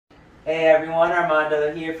Hey everyone,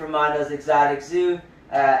 Armando here from Armando's Exotic Zoo.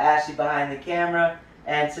 Ashley behind the camera.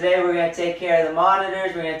 And today we're going to take care of the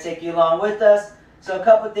monitors. We're going to take you along with us. So a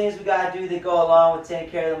couple things we got to do that go along with taking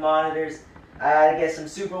care of the monitors. I got to get some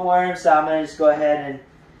superworms, so I'm going to just go ahead and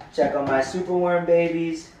check on my superworm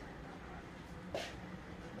babies.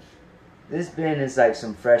 This bin is like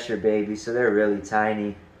some fresher babies, so they're really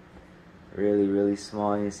tiny. Really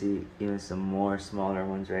small. You see even some more smaller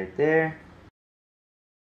ones right there.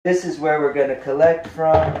 This is where we're going to collect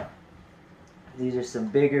from. These are some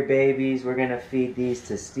bigger babies. We're going to feed these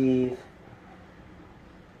to Steve.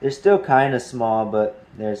 They're still kind of small, but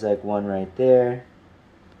there's like one right there.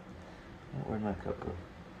 Where'd my cup go?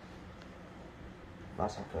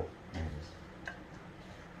 Lost my cup. There it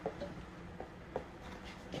is.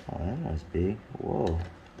 Oh, that one's big. Whoa,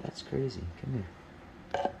 that's crazy. Come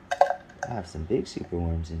here. I have some big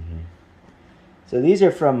superworms in here. So these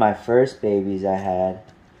are from my first babies I had.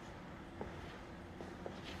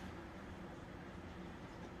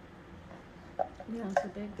 Yeah, so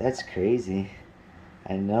big. That's crazy.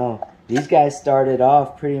 I know. These guys started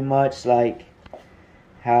off pretty much like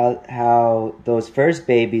how those first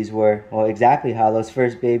babies were. Well, exactly how those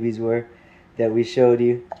first babies were that we showed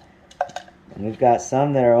you. And we've got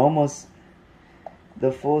some that are almost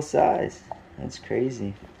the full size. That's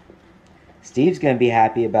crazy. Steve's going to be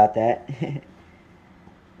happy about that.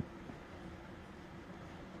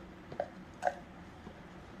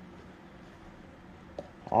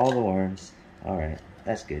 All the worms. Alright,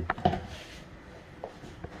 that's good.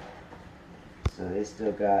 So they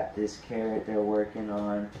still got this carrot they're working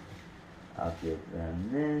on. I'll give them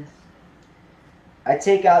this. I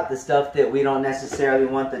take out the stuff that we don't necessarily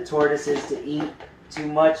want the tortoises to eat too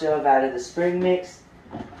much of out of the spring mix,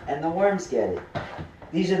 and the worms get it.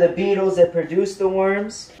 These are the beetles that produce the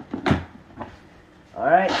worms.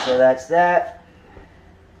 Alright, so that's that.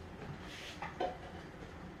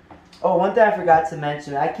 Oh, one thing I forgot to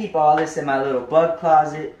mention, I keep all this in my little bug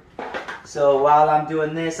closet. So while I'm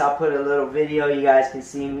doing this, I'll put a little video. You guys can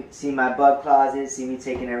see my bug closet, see me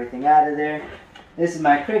taking everything out of there. This is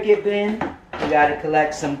my cricket bin. We got to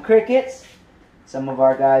collect some crickets. Some of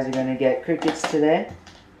our guys are going to get crickets today.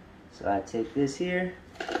 So I take this here,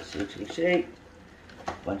 shake.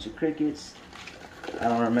 Bunch of crickets. I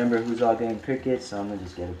don't remember who's all getting crickets, so I'm going to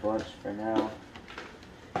just get a bunch for now.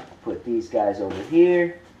 Put these guys over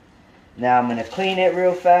here. Now I'm going to clean it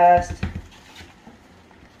real fast.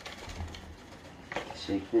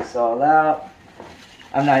 Shake this all out.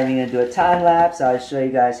 I'm not even going to do a time lapse. I'll show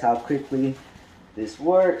you guys how quickly this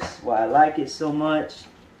works, why I like it so much.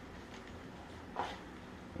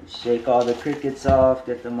 Shake all the crickets off,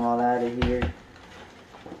 get them all out of here.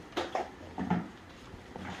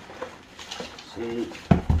 Shake.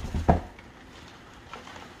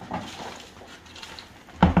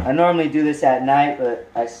 I normally do this at night, but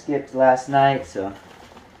I skipped last night, so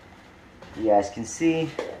you guys can see.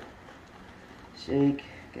 Shake,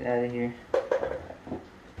 get out of here.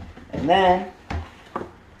 And then,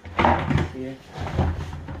 here.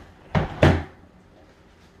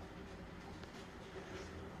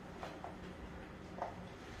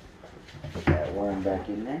 Put that worm back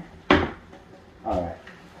in there. Alright,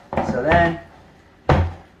 so then,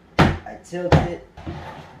 I tilt it,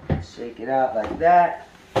 shake it out like that.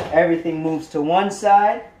 Everything moves to one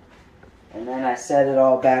side, and then I set it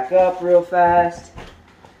all back up real fast.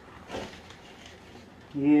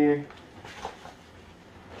 Here.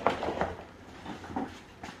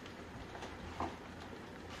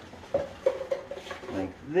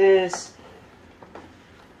 Like this.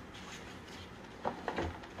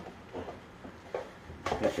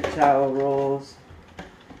 Put the towel rolls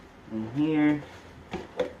in here.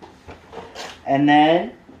 And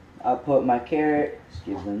then I'll put my carrot, just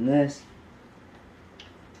give them this,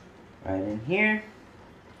 right in here.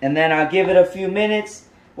 And then I'll give it a few minutes.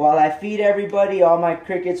 While I feed everybody, all my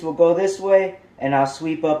crickets will go this way, and I'll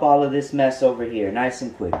sweep up all of this mess over here, nice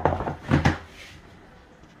and quick.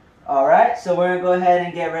 Alright, so we're going to go ahead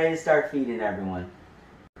and get ready to start feeding everyone.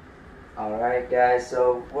 Alright guys,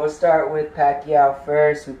 so we'll start with Pacquiao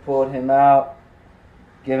first. We pulled him out,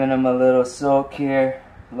 giving him a little soak here,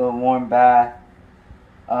 a little warm bath.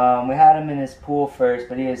 We had him in his pool first,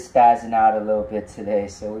 but he was spazzing out a little bit today,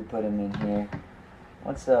 so we put him in here.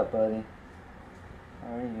 What's up, buddy?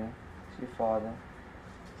 How are you? It's your father.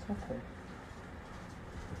 It's okay.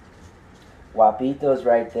 Wapito's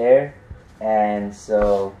right there, and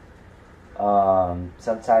so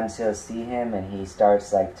sometimes he'll see him and he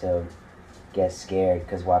starts like to get scared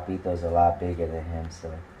because Wapito's a lot bigger than him,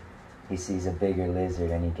 so he sees a bigger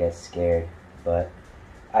lizard and he gets scared. But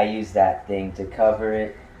I use that thing to cover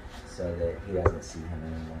it so that he doesn't see him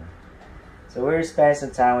anymore. So we were spending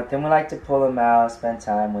some time with him. We like to pull him out, spend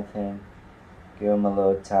time with him, give him a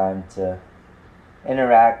little time to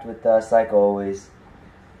interact with us like always.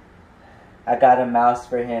 I got a mouse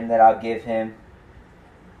for him that I'll give him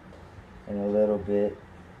in a little bit.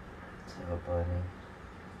 So, buddy.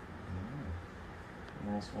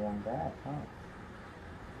 Nice warm bath, huh?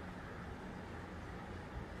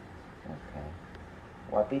 Okay.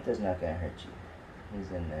 Guapito's not gonna hurt you.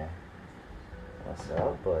 He's in there. What's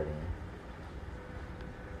up, buddy?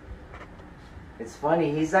 It's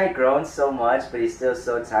funny, he's like grown so much, but he's still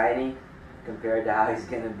so tiny compared to how he's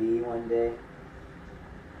gonna be one day.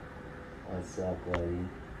 What's up, buddy?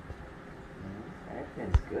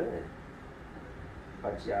 Everything's good.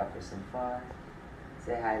 Brought you out for some fun.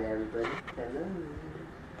 Say hi to everybody. Hello.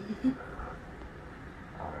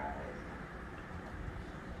 Alright.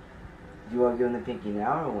 You want to give him the pinky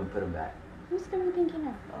now or want to put him back? Let's give him the pinky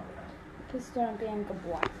now. Alright. Because don't be a good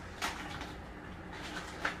boy.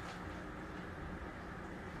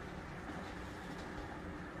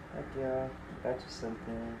 Heck yeah. Got you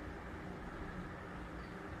something.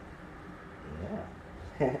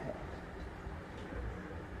 Yeah.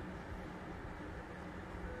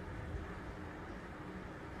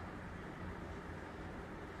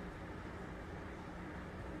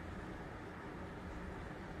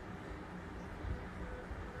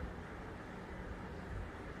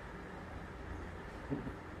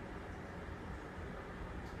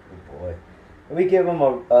 Good boy. We give him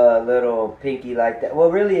a little pinky like that. Well,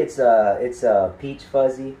 really, it's a peach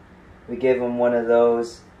fuzzy. We give him one of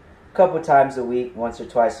those a couple times a week, once or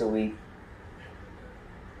twice a week.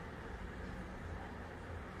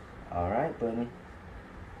 All right, buddy.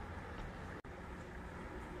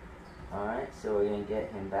 All right, so we're gonna get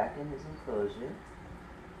him back in his enclosure.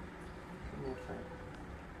 Come here, friend.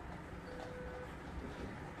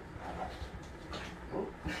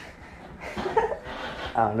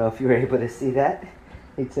 I don't know if you were able to see that.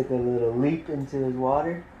 He took a little leap into his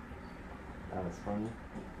water. That was funny.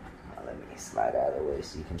 Oh, let me slide out of the way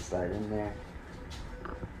so you can slide in there.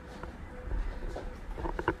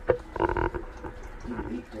 He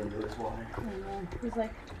leaped into his water. I know. He's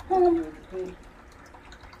like, home.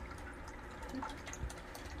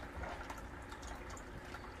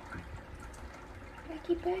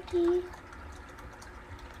 Becky.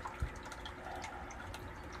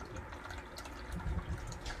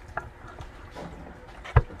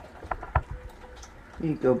 Here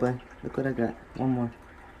you go, bud. Look what I got. One more.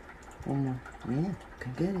 One more. Yeah,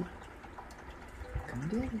 come get it. Come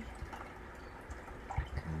get it.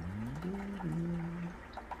 Come get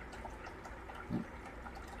it.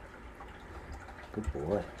 Good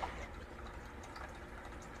boy.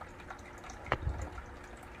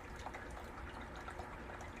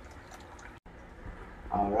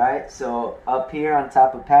 Alright, so up here on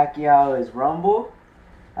top of Pacquiao is Rumble.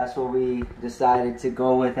 That's what we decided to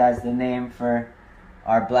go with as the name for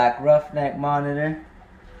our black roughneck monitor.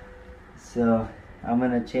 So I'm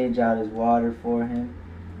gonna change out his water for him.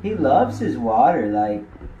 He loves his water. Like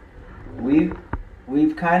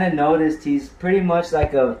we've kind of noticed he's pretty much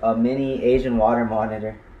like a mini Asian water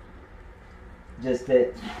monitor. Just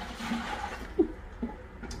that,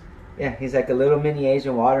 yeah, he's like a little mini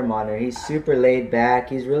Asian water monitor. He's super laid back.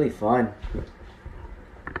 He's really fun.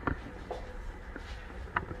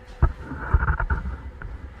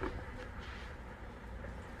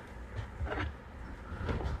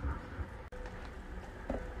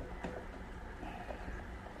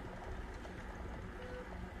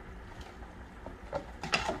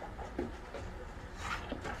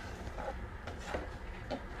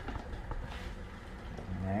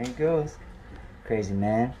 There he goes. Crazy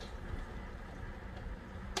man.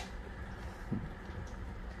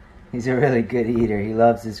 He's a really good eater. He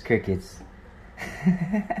loves his crickets.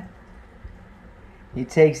 He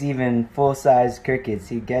takes even full-size crickets.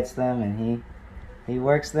 He gets them and he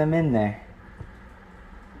works them in there.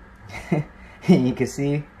 You can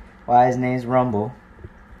see why his name's Rumble.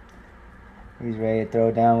 He's ready to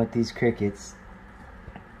throw down with these crickets.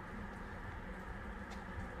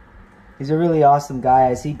 He's a really awesome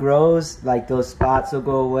guy. As he grows, like those spots will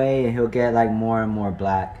go away and he'll get like more and more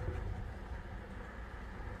black.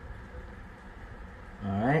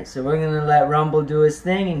 Alright, so we're gonna let Rumble do his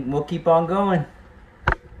thing and we'll keep on going.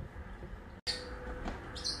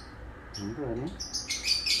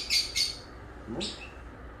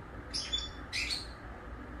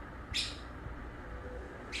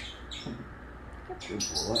 Good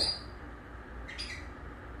boy.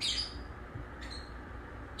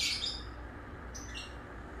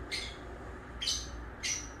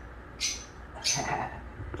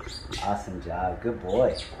 Awesome job. Good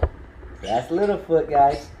boy. So that's Littlefoot,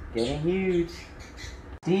 guys. Getting huge.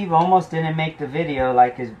 Steve almost didn't make the video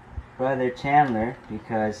like his brother Chandler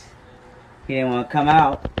because he didn't want to come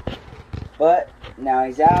out. But now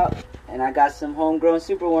he's out, and I got some homegrown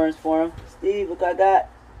superworms for him. Steve, look what I got.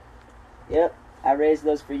 Yep, I raised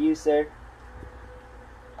those for you, sir.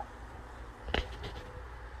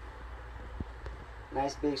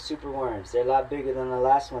 Nice big superworms. They're a lot bigger than the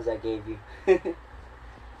last ones I gave you. You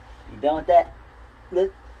done with that?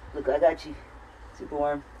 Look, I got you.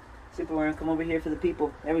 Superworm. Superworm, come over here for the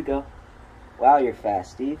people. There we go. Wow, you're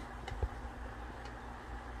fast, Steve.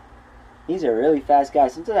 He's a really fast guy.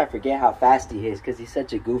 Sometimes I forget how fast he is because he's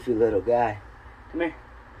such a goofy little guy. Come here.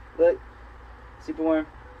 Look. Superworm.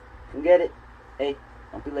 Come get it. Hey,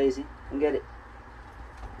 don't be lazy. Come get it.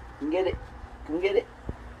 Come get it. Come get it.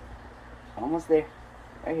 Almost there.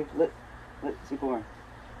 Right here. Look. Look. Superworm.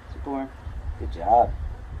 Superworm. Good job.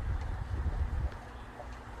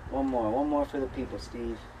 One more for the people,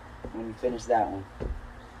 Steve. When you finish that one.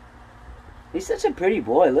 He's such a pretty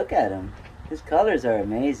boy. Look at him. His colors are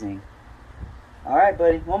amazing. Alright,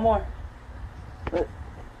 buddy. One more. Look.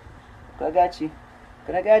 I got you.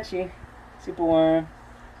 But I got you. Superworm.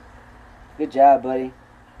 Good job, buddy.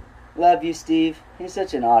 Love you, Steve. He's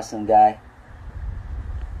such an awesome guy.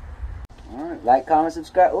 Alright. Like, comment,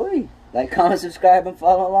 subscribe. Ooh. Like, comment, subscribe, and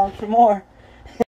follow along for more.